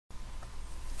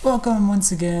Welcome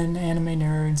once again, anime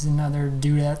nerds and other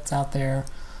dudettes out there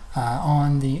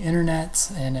on the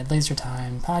internet and at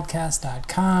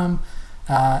lasertimepodcast.com.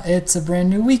 It's a brand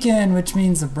new weekend, which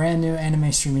means a brand new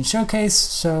anime streaming showcase.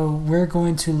 So we're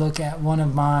going to look at one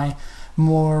of my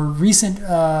more recent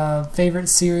favorite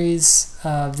series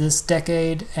of this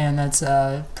decade, and that's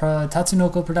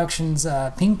Tatsunoko Productions'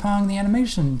 Ping Pong the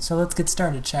Animation. So let's get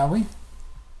started, shall we?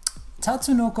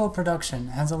 Tatsunoko Production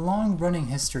has a long-running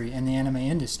history in the anime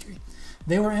industry.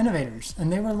 They were innovators,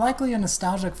 and they were likely a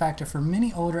nostalgic factor for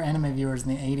many older anime viewers in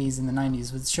the 80s and the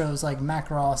 90s with shows like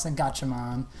Macross and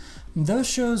Gatchaman. Those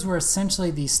shows were essentially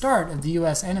the start of the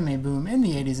US anime boom in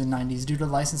the 80s and 90s due to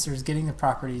licensors getting the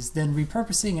properties, then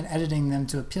repurposing and editing them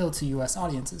to appeal to US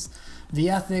audiences. The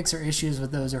ethics or issues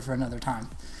with those are for another time.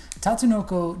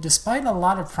 Tatsunoko, despite a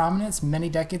lot of prominence many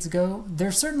decades ago,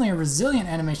 they're certainly a resilient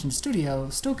animation studio,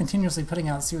 still continuously putting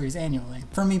out series annually.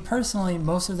 For me personally,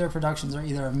 most of their productions are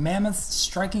either a mammoth,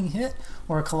 striking hit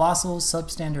or a colossal,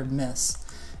 substandard miss.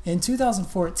 In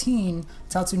 2014,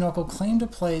 Tatsunoko claimed a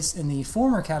place in the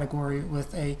former category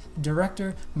with a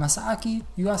director Masaaki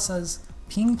Yuasa's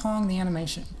Ping Pong the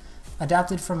Animation.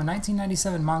 Adapted from a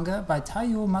 1997 manga by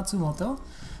Taiyo Matsumoto,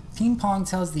 Ping Pong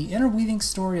tells the interweaving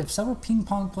story of several ping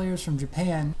pong players from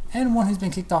Japan and one who's been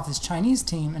kicked off his Chinese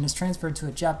team and is transferred to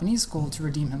a Japanese school to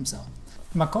redeem himself.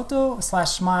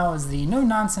 Makoto/Smile is the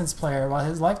no-nonsense player, while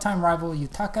his lifetime rival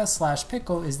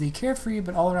Yutaka/Pickle is the carefree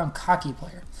but all-around cocky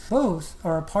player. Both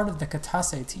are a part of the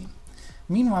Katase team.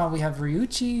 Meanwhile, we have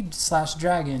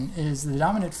Ryuichi/Dragon is the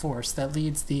dominant force that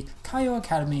leads the Kaiyo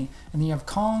Academy, and then you have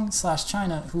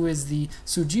Kong/China, who is the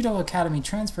Sujito Academy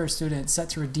transfer student set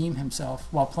to redeem himself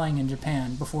while playing in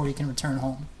Japan before he can return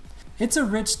home. It's a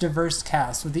rich, diverse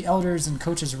cast, with the elders and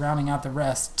coaches rounding out the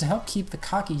rest to help keep the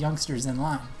cocky youngsters in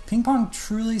line. Ping Pong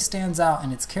truly stands out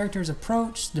in its character's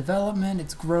approach, development,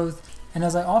 its growth, and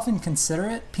as I often consider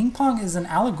it, Ping Pong is an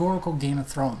allegorical Game of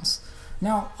Thrones.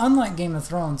 Now, unlike Game of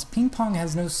Thrones, Ping Pong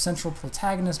has no central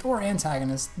protagonist or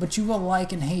antagonist, but you will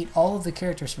like and hate all of the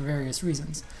characters for various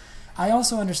reasons. I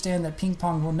also understand that Ping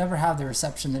Pong will never have the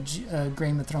reception that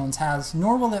Game of Thrones has,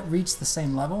 nor will it reach the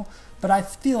same level, but I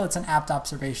feel it's an apt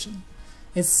observation.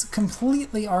 It's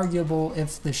completely arguable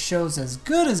if the show's as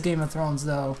good as Game of Thrones,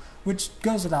 though, which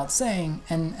goes without saying,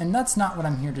 and that's not what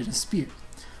I'm here to dispute.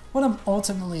 What I'm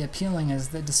ultimately appealing is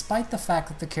that despite the fact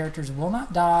that the characters will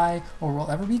not die or will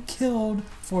ever be killed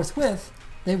forthwith,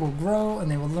 they will grow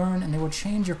and they will learn and they will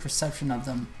change your perception of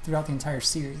them throughout the entire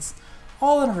series,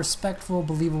 all in a respectful,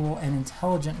 believable, and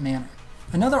intelligent manner.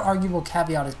 Another arguable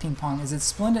caveat of Ping Pong is its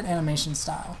splendid animation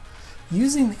style.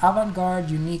 Using the avant-garde,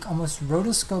 unique, almost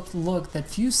rotoscoped look that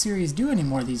few series do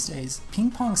anymore these days,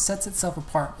 Ping Pong sets itself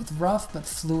apart with rough but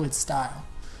fluid style.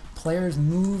 Players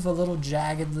move a little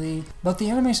jaggedly, but the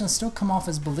animations still come off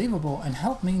as believable and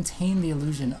help maintain the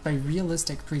illusion of a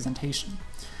realistic presentation.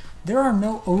 There are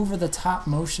no over-the-top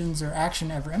motions or action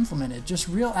ever implemented, just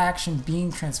real action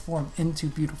being transformed into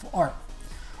beautiful art.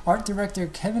 Art director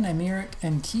Kevin Emmerich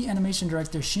and key animation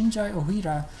director Shinjai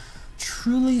Ohira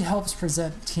truly helps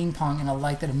present Ping Pong in a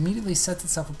light that immediately sets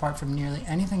itself apart from nearly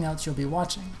anything else you'll be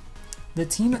watching. The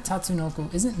team at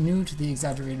Tatsunoko isn't new to the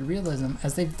exaggerated realism,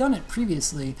 as they've done it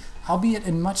previously, albeit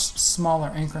in much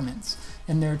smaller increments.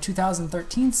 In their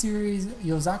 2013 series,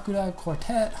 Yozakura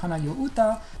Quartet Hanayo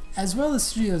Uta, as well as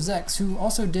Studio X, who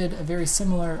also did a very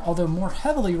similar, although more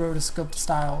heavily rotoscoped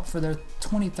style for their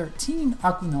 2013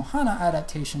 Aku no Hana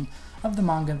adaptation of the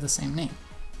manga of the same name.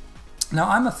 Now,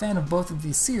 I'm a fan of both of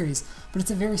these series, but it's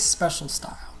a very special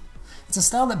style. It's a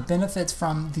style that benefits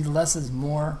from the less is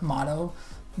more motto,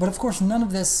 but of course none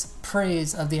of this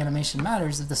praise of the animation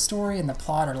matters if the story and the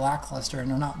plot are lackluster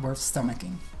and are not worth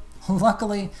stomaching.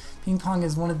 Luckily, Ping Pong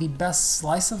is one of the best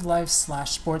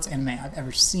slice-of-life/sports anime I've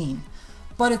ever seen,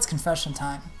 but it's confession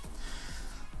time.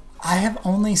 I have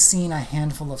only seen a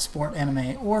handful of sport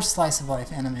anime or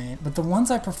slice-of-life anime, but the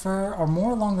ones I prefer are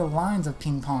more along the lines of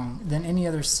Ping Pong than any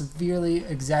other severely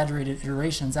exaggerated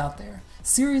iterations out there.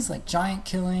 Series like Giant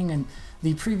Killing and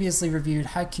the previously reviewed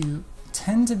Haikyuu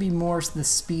tend to be more the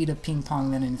speed of Ping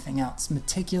Pong than anything else.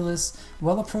 Meticulous,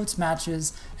 well-approached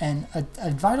matches, and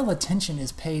a vital attention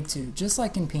is paid to, just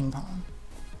like in Ping Pong.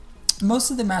 Most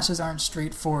of the matches aren't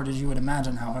straightforward as you would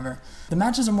imagine, however. The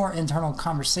matches are more internal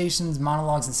conversations,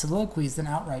 monologues, and soliloquies than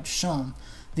outright shown.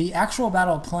 The actual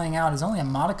battle playing out is only a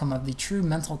modicum of the true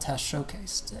mental test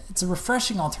showcased. It's a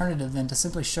refreshing alternative than to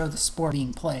simply show the sport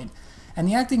being played, and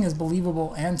the acting is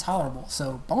believable and tolerable,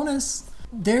 so bonus!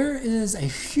 There is a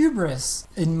hubris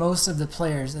in most of the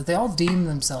players that they all deem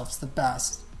themselves the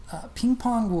best. Ping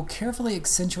Pong will carefully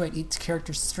accentuate each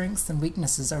character's strengths and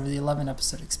weaknesses over the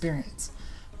 11-episode experience.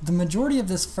 The majority of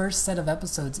this first set of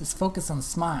episodes is focused on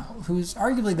Smile, who's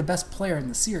arguably the best player in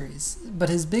the series, but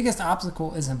his biggest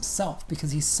obstacle is himself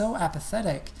because he's so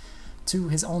apathetic to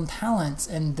his own talents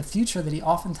and the future that he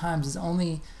oftentimes is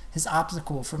only his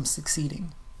obstacle from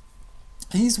succeeding.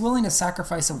 He's willing to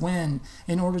sacrifice a win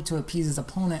in order to appease his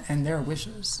opponent and their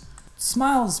wishes.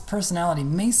 Smile's personality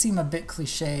may seem a bit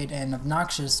cliched and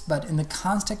obnoxious, but in the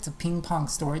context of ping pong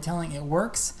storytelling, it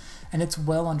works and it's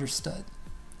well understood.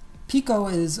 Pico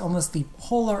is almost the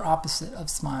polar opposite of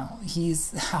Smile.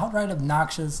 He's outright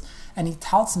obnoxious and he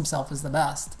touts himself as the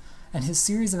best. And his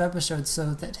series of episodes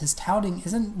show that his touting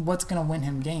isn't what's going to win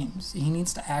him games. He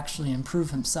needs to actually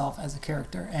improve himself as a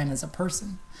character and as a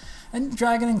person. And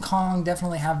Dragon and Kong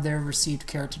definitely have their received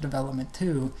character development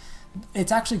too.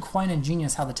 It's actually quite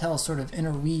ingenious how the tales sort of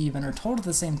interweave and are told at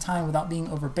the same time without being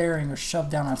overbearing or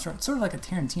shoved down our throats, sort of like a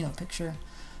Tarantino picture.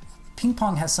 Ping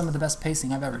Pong has some of the best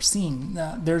pacing I've ever seen.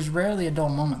 There's rarely a dull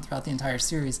moment throughout the entire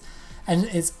series, and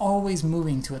it's always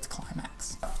moving to its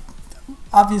climax.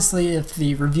 Obviously, if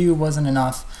the review wasn't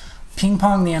enough, Ping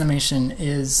Pong the animation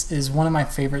is one of my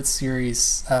favorite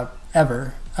series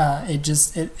ever.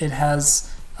 It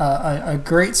has a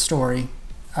great story,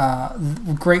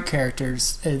 great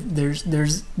characters.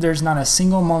 There's not a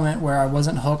single moment where I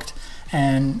wasn't hooked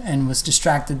and was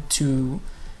distracted to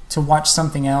watch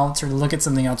something else or to look at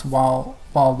something else while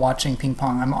watching Ping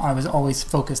Pong. I was always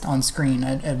focused on screen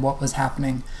at what was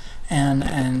happening,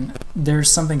 and there's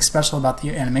something special about the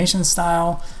animation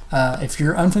style. If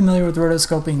you're unfamiliar with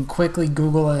rotoscoping, quickly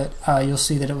Google it. You'll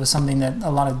see that it was something that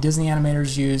a lot of Disney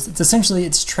animators used.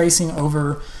 It's tracing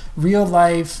over real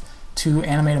life to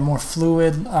animate a more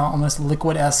fluid, almost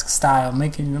liquid-esque style,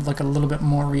 making it look a little bit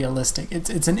more realistic.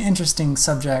 It's an interesting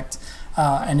subject.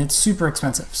 And it's super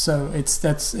expensive, so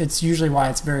it's usually why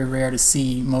it's very rare to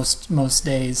see most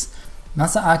days.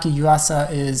 Masaaki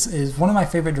Yuasa is one of my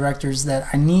favorite directors that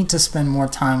I need to spend more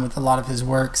time with a lot of his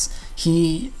works.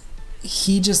 He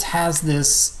just has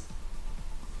this,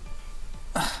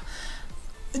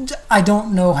 I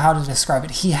don't know how to describe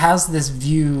it. He has this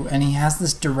view and he has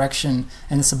this direction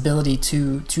and this ability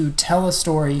to tell a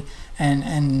story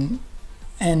and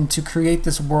to create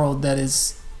this world that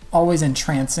is always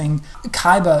entrancing.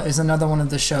 Kaiba is another one of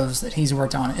the shows that he's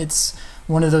worked on. It's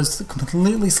one of those that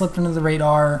completely slipped under the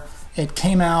radar. It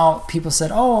came out, people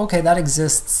said, oh, okay, that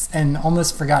exists, and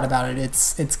almost forgot about it.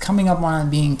 It's coming up on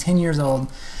being 10 years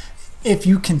old. If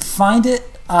you can find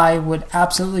it, I would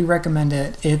absolutely recommend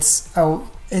it. It's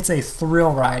a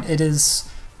thrill ride. It is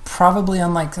probably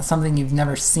unlike something you've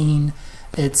never seen.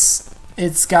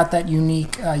 It's got that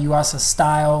unique Yuasa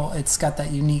style. It's got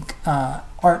that unique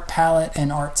art palette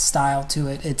and art style to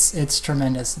it. It's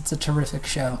tremendous. It's a terrific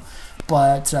show.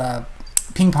 But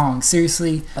Ping Pong,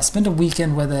 seriously, I spent a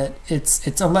weekend with it.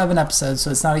 It's 11 episodes,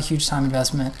 so it's not a huge time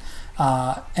investment,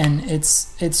 and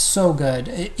it's so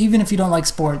good. Even if you don't like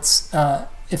sports,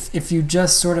 if you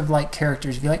just sort of like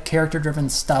characters, if you like character-driven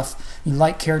stuff, you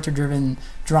like character-driven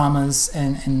dramas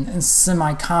and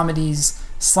semi-comedies,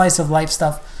 slice-of-life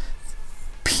stuff,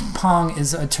 Ping Pong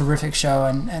is a terrific show,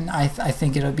 and I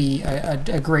think it'll be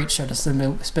a great show to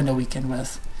spend a weekend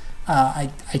with. I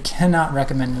cannot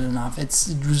recommend it enough.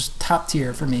 It's just top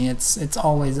tier for me. It's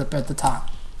always up at the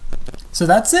top. So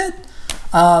that's it.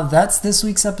 That's this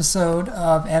week's episode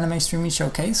of Anime Streaming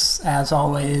Showcase. As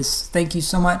always, thank you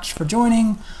so much for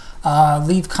joining.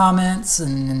 Leave comments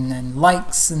and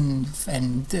likes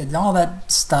and all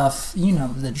that stuff. You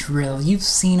know the drill. You've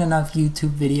seen enough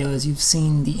YouTube videos. You've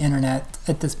seen the internet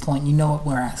at this point. You know what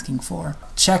we're asking for.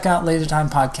 Check out Laser Time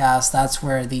Podcast. That's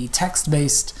where the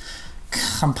text-based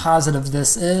composite of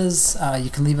this is. You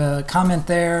can leave a comment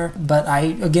there, but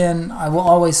I will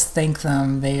always thank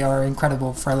them. They are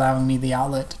incredible for allowing me the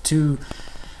outlet to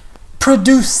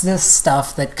produce this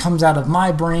stuff that comes out of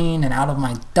my brain and out of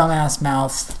my dumbass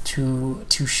mouth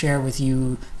to share with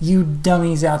you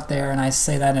dummies out there, and I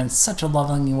say that in such a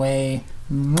loving way.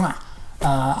 Mwah.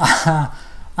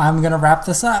 I'm gonna wrap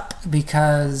this up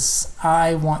because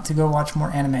I want to go watch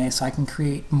more anime so I can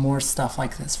create more stuff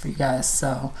like this for you guys.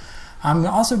 So I'm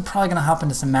also probably going to hop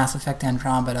into some Mass Effect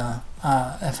Andromeda.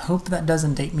 I hope that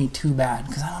doesn't date me too bad,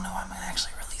 because I don't know when I'm going to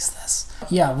actually release this.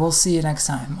 Yeah, we'll see you next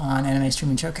time on Anime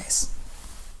Streaming Showcase.